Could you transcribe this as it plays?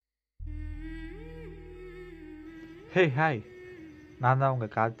Hey hi, நான் தான்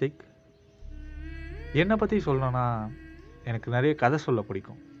உங்கள் கார்த்திக். என்னை பற்றி சொல்லணும்னா எனக்கு நிறைய கதை சொல்ல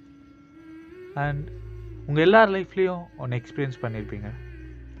பிடிக்கும். அண்ட் உங்கள் எல்லார் லைஃப்லேயும் ஒன்று எக்ஸ்பீரியன்ஸ் பண்ணியிருப்பீங்க.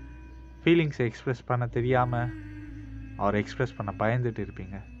 ஃபீலிங்ஸை எக்ஸ்ப்ரெஸ் பண்ண தெரியாமல் அவர் எக்ஸ்ப்ரெஸ் பண்ண பயந்துட்டு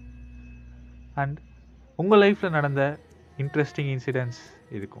இருப்பீங்க. அண்ட் உங்கள் லைஃப்பில் நடந்த இன்ட்ரெஸ்டிங் இன்சிடென்ட்ஸ்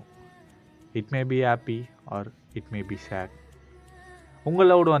இருக்கும். It may be happy or it may be sad.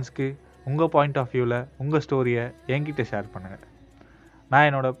 உங்கள் லவ்டு ஒன்ஸ்க்கு உங்கள் பாயிண்ட் ஆஃப் வியூவில் உங்கள் ஸ்டோரியை என்கிட்ட ஷேர் பண்ணுங்கள். நான்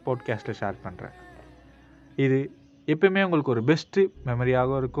என்னோடய பாட்காஸ்ட்டில் ஷேர் பண்ணுறேன். இது எப்பயுமே உங்களுக்கு ஒரு பெஸ்ட்டு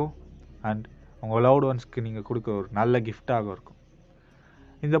மெமரியாகவும் இருக்கும். அண்ட் உங்கள் லவ்டு ஒன்ஸ்க்கு நீங்கள் கொடுக்க ஒரு நல்ல கிஃப்டாகவும் இருக்கும்.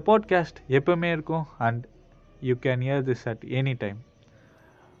 இந்த பாட்காஸ்ட் எப்பவுமே இருக்கும். And you can hear this at any time.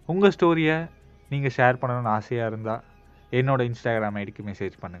 உங்கள் ஸ்டோரியை நீங்கள் ஷேர் பண்ணணும்னு ஆசையாக இருந்தால் என்னோடய இன்ஸ்டாகிராம் ஐடிக்கு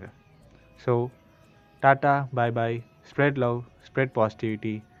மெசேஜ் பண்ணுங்கள். So tata, bye bye, spread love, spread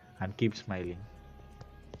positivity and keep smiling.